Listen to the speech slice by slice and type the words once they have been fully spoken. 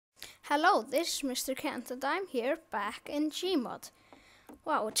Hello, this is Mr.Kent and I'm here back in gmod.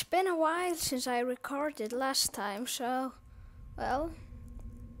 Wow, it's been a while since I recorded last time, so, well,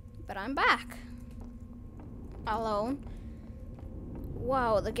 but I'm back. Alone.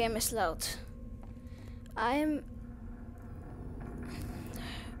 Wow, the game is loud.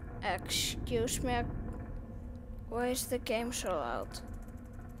 Excuse me, why is the game so loud?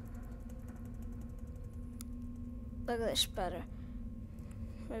 Look at this better.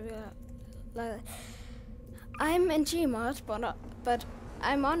 Maybe like that. I'm in gmod, but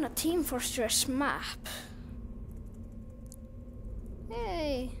I'm on a Team Fortress map.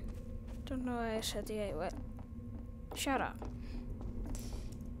 Hey, don't know why I said yay. What? Shut up.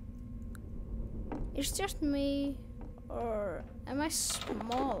 It's just me, or am I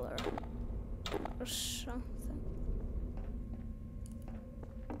smaller, or something?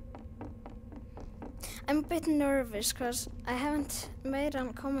 I'm a bit nervous because I haven't made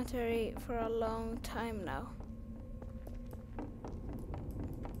a commentary for a long time now.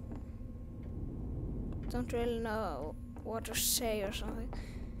 Don't really know what to say or something.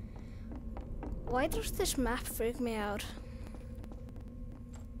 Why does this map freak me out?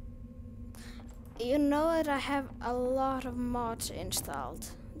 You know that I have a lot of mods installed.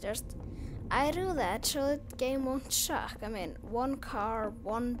 I do that so the game won't suck. I mean, one car,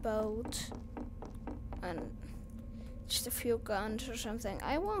 one boat, and just a few guns or something.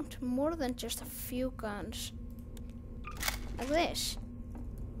 I want more than just a few guns. Like this.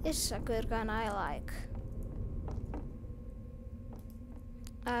 This is a good gun I like.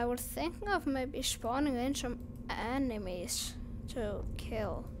 I was thinking of maybe spawning in some enemies to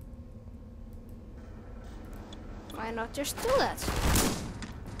kill. Why not just do that?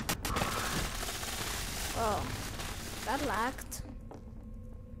 Oh, that lagged.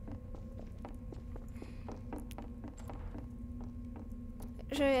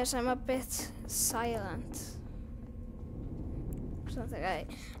 So yes, I'm a bit silent. Something I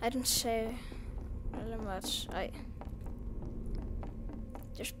didn't say really much. I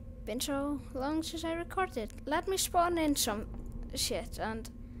just been so long since I recorded. Let me spawn in some shit and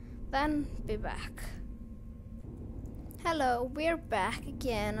then be back. Hello, we're back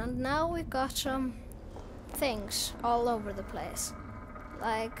again, and now we got some things all over the place,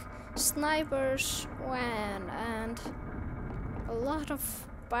 like snipers, and a lot of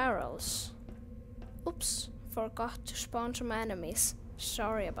barrels. Oops, forgot to spawn some enemies.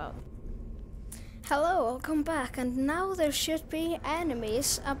 Sorry about it. Hello, welcome back, and now there should be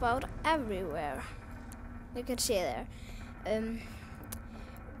enemies about everywhere. You can see there.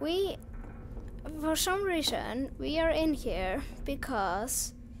 For some reason, we are in here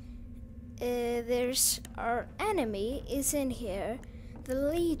because our enemy is in here, the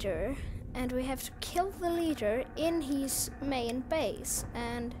leader, and we have to kill the leader in his main base.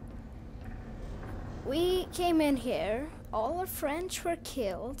 And we came in here, all our friends were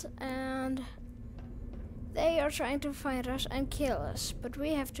killed, and they are trying to find us and kill us, but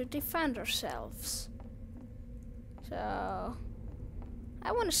we have to defend ourselves. So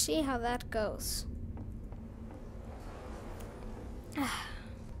I want to see how that goes.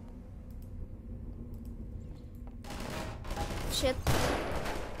 Shit.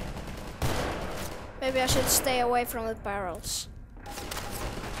 Maybe I should stay away from the barrels.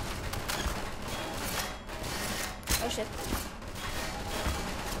 Oh shit.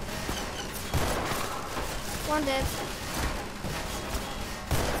 One dead.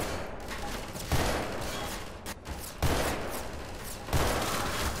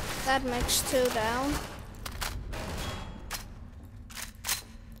 That makes 2 down.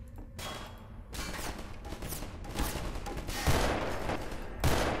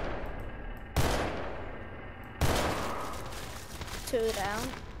 Two down.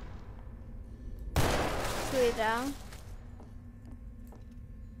 3 down.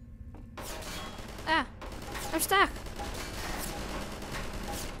 Ah, I'm stuck.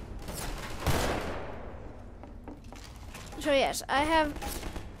 So yes, I have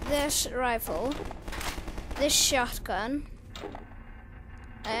this rifle, this shotgun,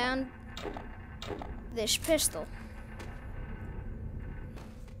 and this pistol.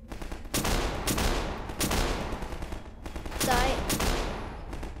 Die.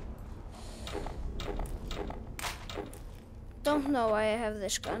 Don't know why I have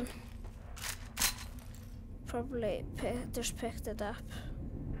this gun. Probably just picked it up.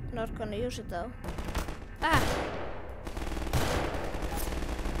 Not gonna use it though. Ah!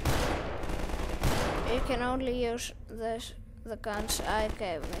 You can only use the guns I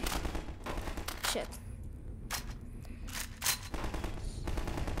gave me. Shit.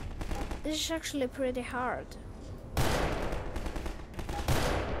 This is actually pretty hard.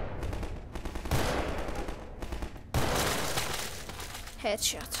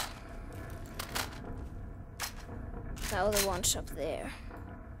 Headshot. Now the one's up there.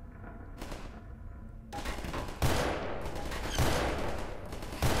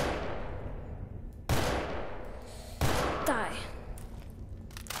 Die.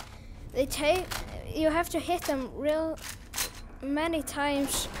 You have to hit them real many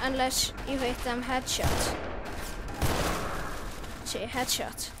times unless you hit them headshot. See,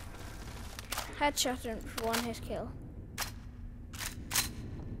 headshot. Headshot and one hit kill.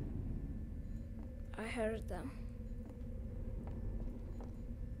 I heard them.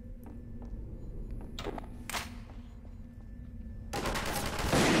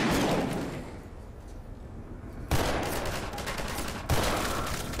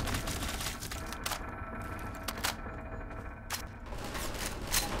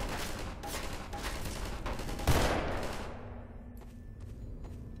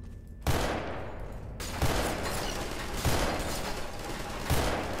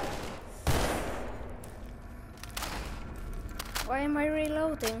 Why am I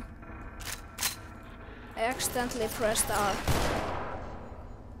reloading? I accidentally pressed R.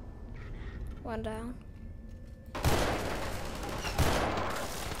 One down.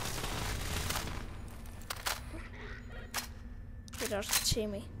 He doesn't see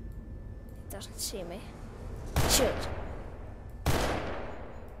me. He doesn't see me. Shoot.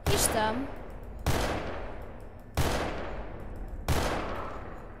 He's dumb.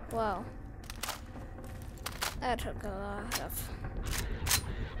 Wow. That took a lot of...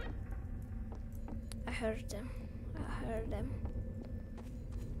 I heard them. I heard them.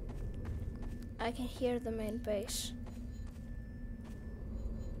 I can hear them in base.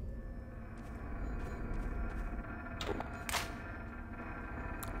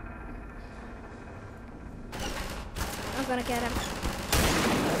 I'm gonna get him.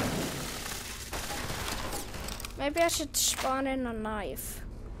 Maybe I should spawn in a knife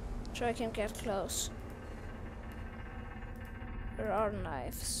so I can get close. There are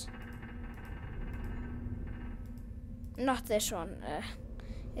knives. Not this one.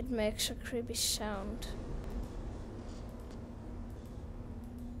 It makes a creepy sound.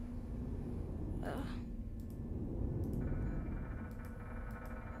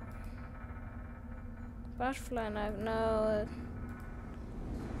 Butterfly knife, no.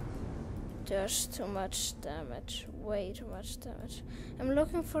 Does too much damage. Way too much damage. I'm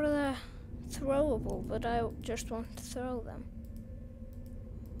looking for the throwable, but I just want to throw them.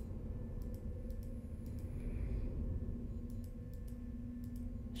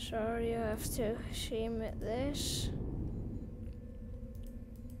 Sorry, you have to see this.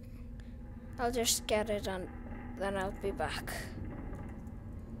 I'll just get it and then I'll be back.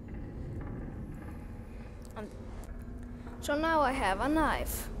 And so now I have a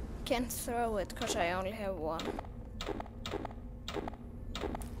knife. Can't throw it because I only have one.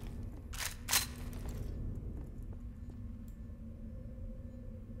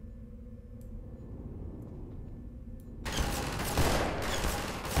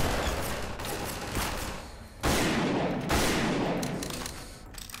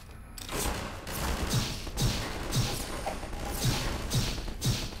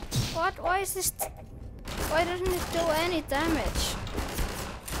 What? Why is this? Why doesn't it do any damage?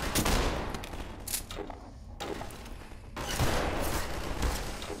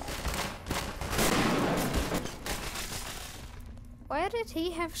 Why did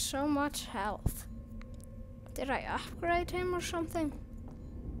he have so much health? Did I upgrade him or something?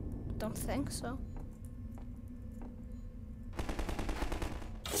 Don't think so.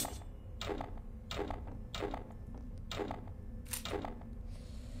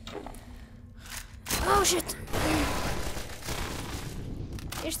 Oh shit!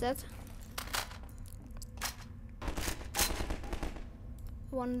 Is that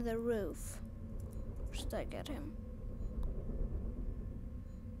one on the roof? Should I get him?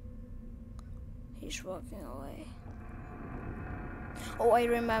 He's walking away. Oh, I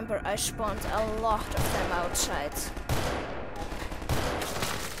remember I spawned a lot of them outside.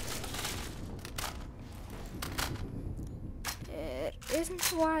 It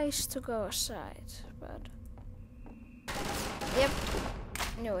isn't wise to go aside, but... Yep,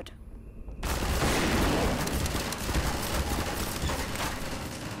 knew it.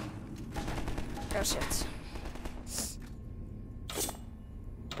 Oh shit.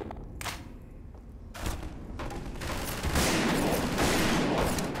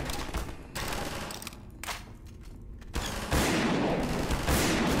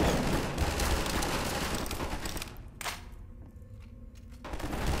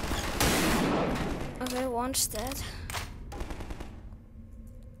 Okay, one's dead.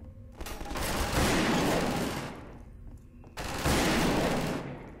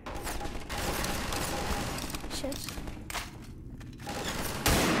 Shit.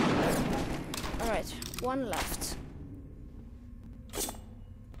 Alright, one left.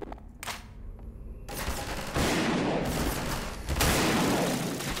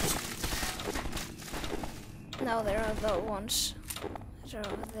 Now there are the ones that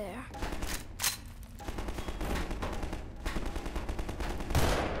are over there.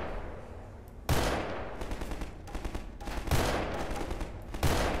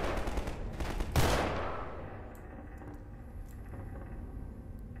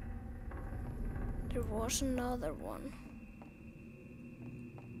 There was another one.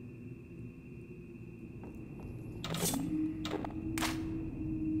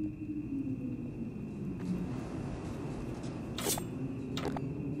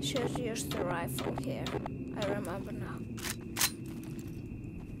 Should use the rifle here. I remember now.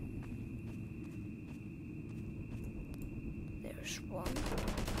 There's one.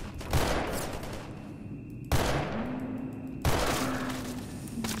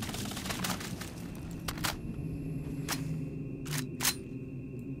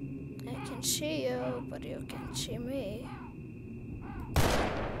 I can see you, but you can't see me.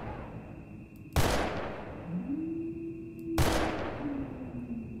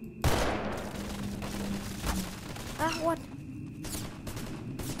 Ah, what?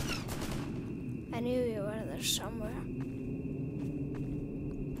 I knew you were there somewhere.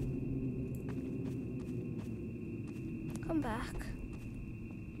 Come back.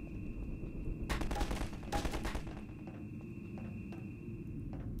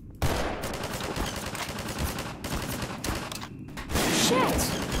 Shit!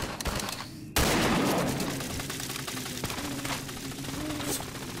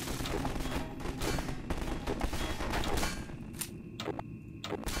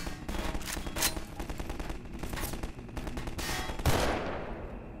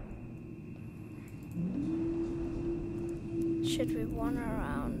 Should we wander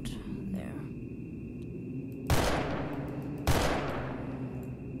around there?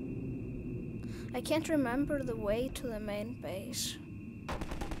 I can't remember the way to the main base,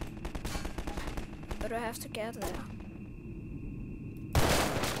 but I have to get there.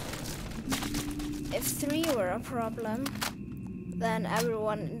 If 3 were a problem, then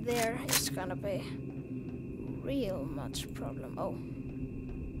everyone there is gonna be real much problem. Oh.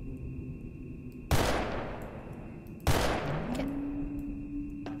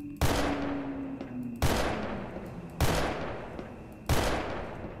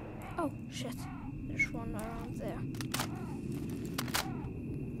 Oh, shit. There's one around there.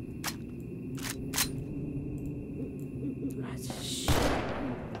 Right, shit.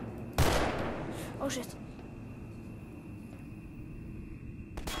 Oh, shit.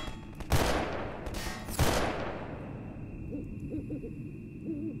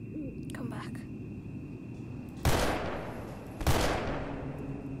 Come back.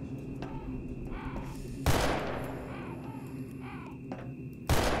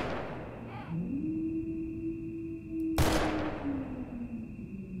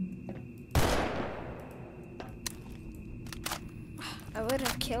 I would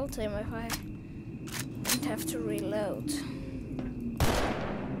have killed him if I didn't have to reload.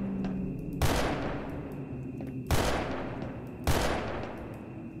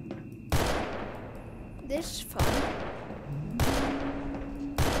 This is fun.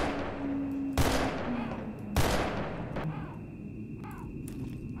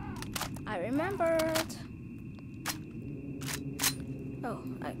 I remembered. Oh,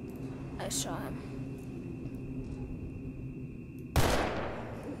 I saw him.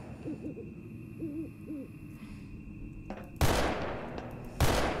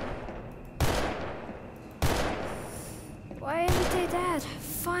 Why isn't he dead?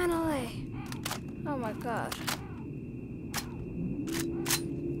 Finally! Oh my god.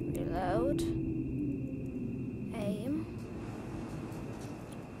 Reload. Aim.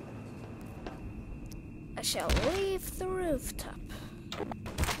 I shall leave the rooftop.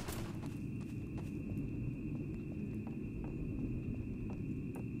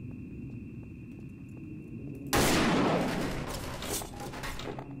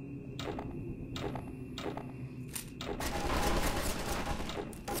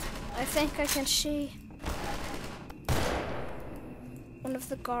 I think I can see one of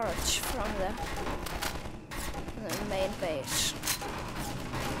the guards from the main base.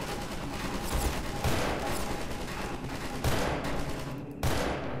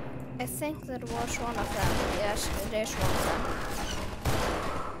 I think that was one of them. Yes, it is one of them.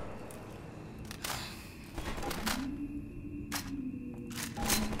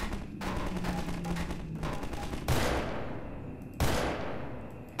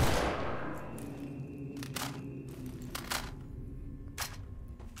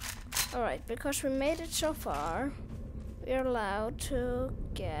 Alright, because we made it so far, we are allowed to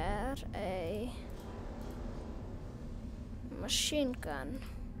get a machine gun.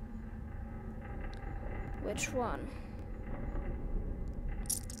 Which one?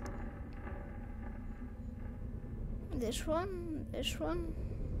 This one? This one?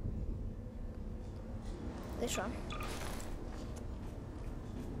 This one.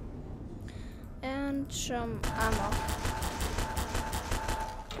 And some ammo.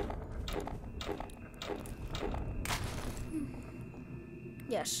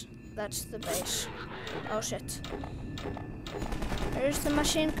 Yes, that's the base. Oh shit. Here's the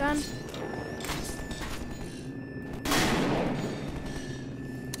machine gun.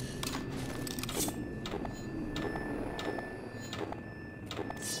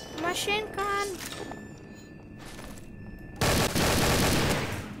 Machine gun!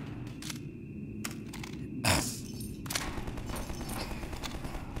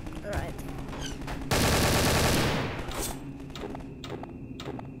 Right.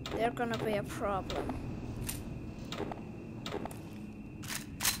 They're gonna be a problem.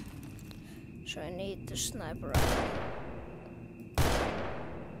 So I need the sniper rifle.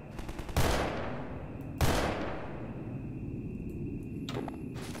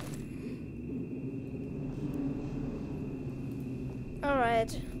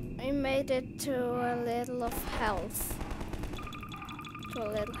 Alright, I made it to a little of health. To a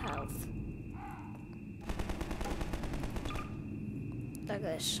little health. Like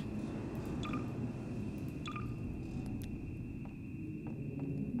this.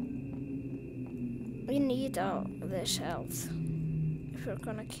 We need all this health if we're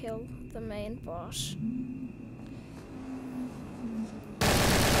gonna kill the main boss.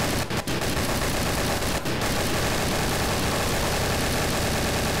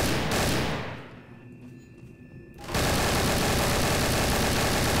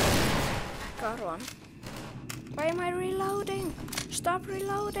 Got one. Why am I reloading? Stop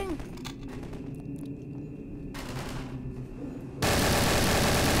reloading!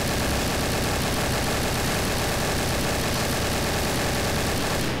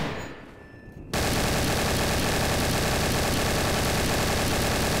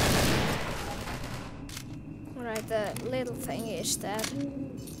 Right, the little thing is dead.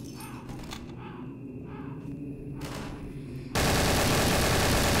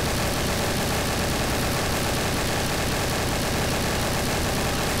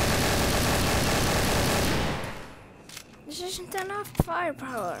 This isn't enough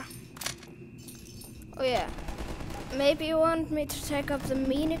firepower. Oh yeah. Maybe you want me to take up the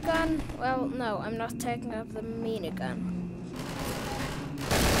minigun? Well, no, I'm not taking up the minigun.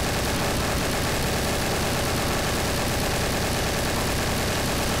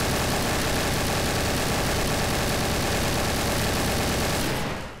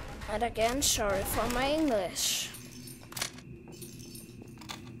 And again, sorry for my English.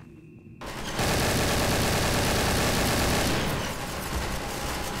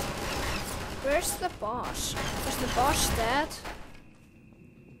 Where's the boss? Is the boss dead?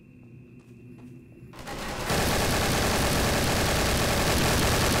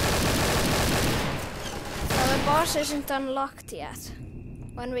 Well, the boss isn't unlocked yet.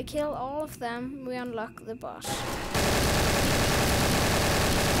 When we kill all of them, we unlock the boss.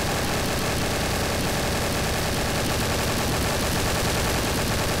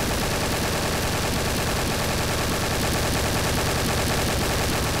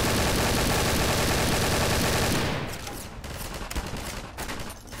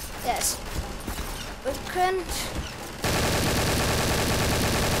 Yes, we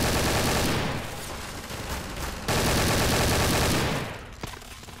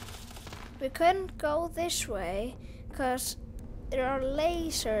couldn't go this way because there are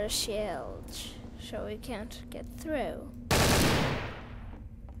laser shields, so we can't get through.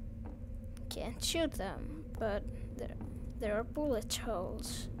 Can't shoot them, but there are bullet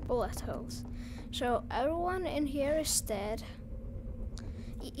holes. So everyone in here is dead.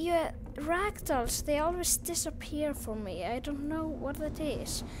 Yeah, ragdolls, they always disappear for me. I don't know what that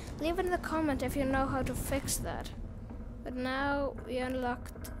is. Leave in the comment if you know how to fix that. But now we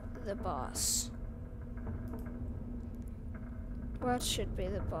unlocked the boss. What should be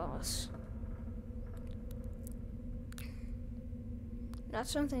the boss? Not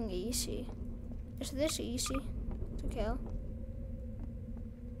something easy. Is this easy to kill?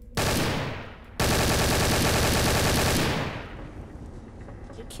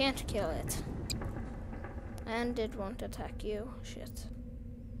 You can't kill it. And it won't attack you. Shit.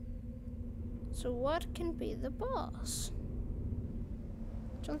 So what can be the boss?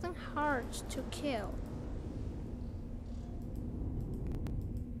 Something hard to kill.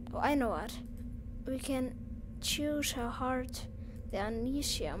 Oh, I know what. We can choose how hard the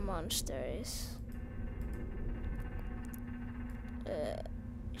amnesia monster is.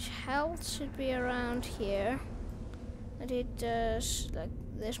 Health should be around here. And it does like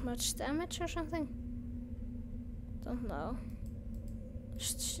this much damage or something. Don't know.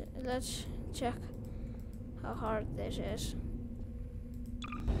 Let's check how hard this is.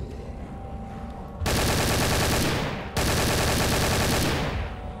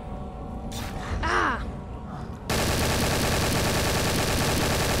 Ah!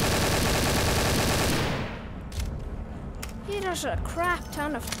 He does a crap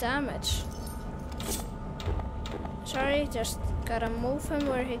ton of damage. Sorry, just gotta move him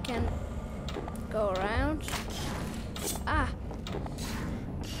where he can go around. Ah!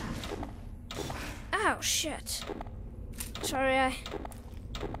 Ow, shit. Sorry, I'm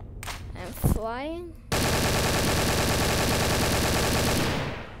flying.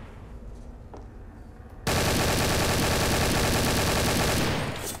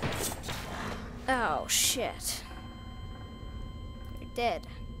 Oh, shit. You're dead.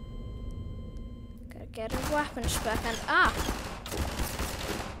 Gotta get his weapons back and ah!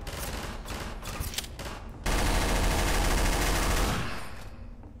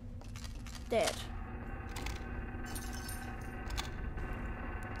 Dead.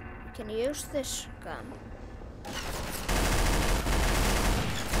 Can use this gun.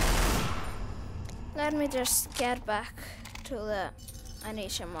 Let me just get back to the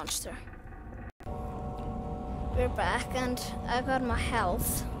amnesia monster. We're back and I got my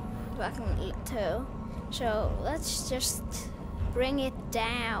health back too. So let's just bring it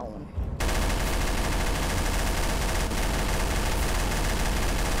down.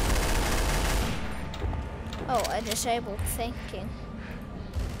 Oh, I disabled thinking.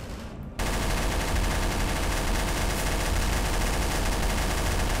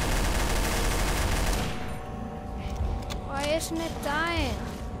 Why isn't it dying?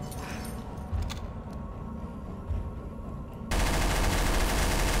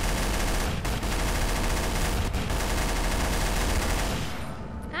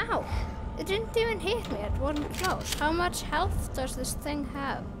 Ow! It didn't even hit me, it wasn't close. How much health does this thing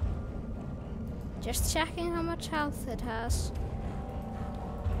have? Just checking how much health it has.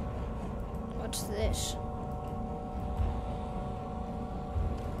 What's this?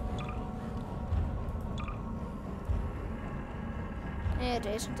 It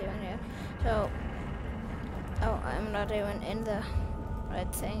isn't even here. So, oh, I'm not even in the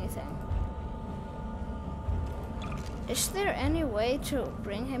right thingy thing. Is there any way to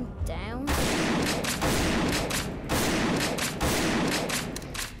bring him down?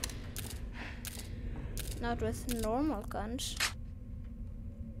 Not with normal guns.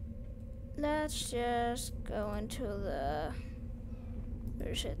 Let's just go into the... Where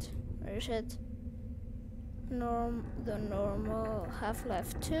is it? Where is it? The normal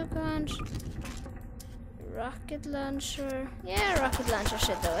Half-Life 2 guns. Rocket launcher. Yeah, rocket launcher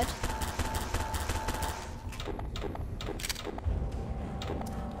should do it.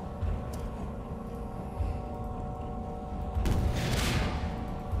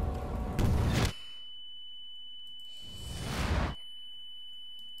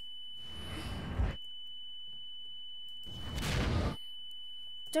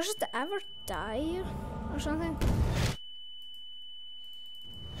 Does it ever die or something?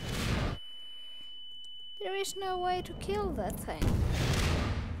 There is no way to kill that thing.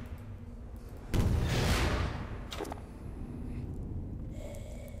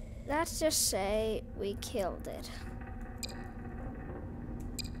 Let's just say we killed it.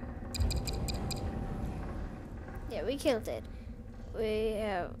 Yeah, we killed it. We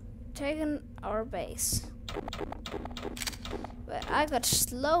have taken our base. But I got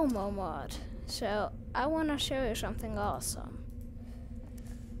slow-mo mod, so I want to show you something awesome.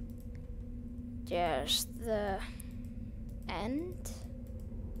 Just the end.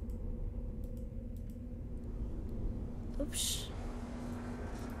 Oops.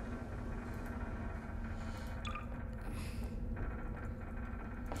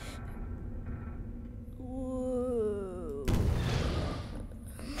 Whoa.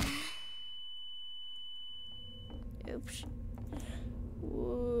 Oops.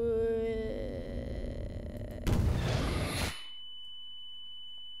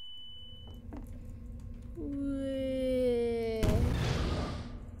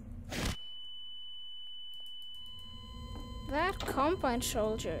 That combine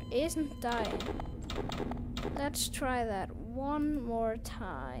soldier isn't dying. Let's try that one more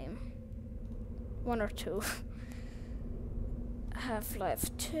time. One or two.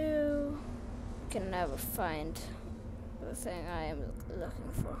 Half-Life 2. Can never find the thing I am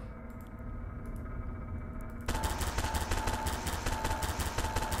looking for.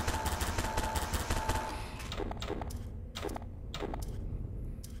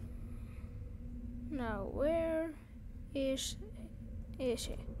 Now, where is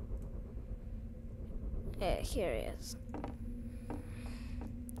he? Yeah, here he is.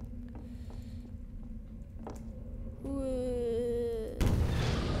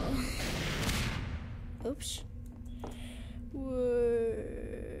 Oops.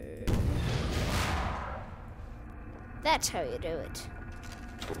 That's how you do it.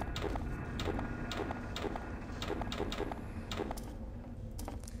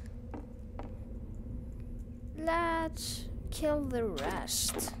 Let's kill the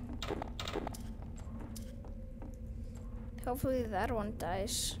rest. Hopefully that one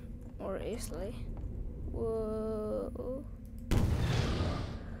dies more easily. Whoa.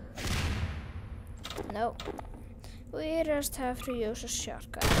 No. We just have to use a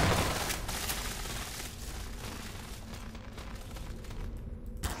shotgun.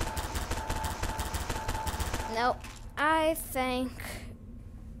 No, I think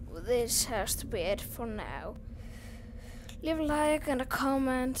this has to be it for now. Leave a like and a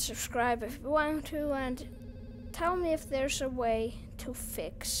comment, subscribe if you want to, and tell me if there's a way to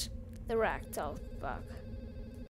fix the ragdoll bug.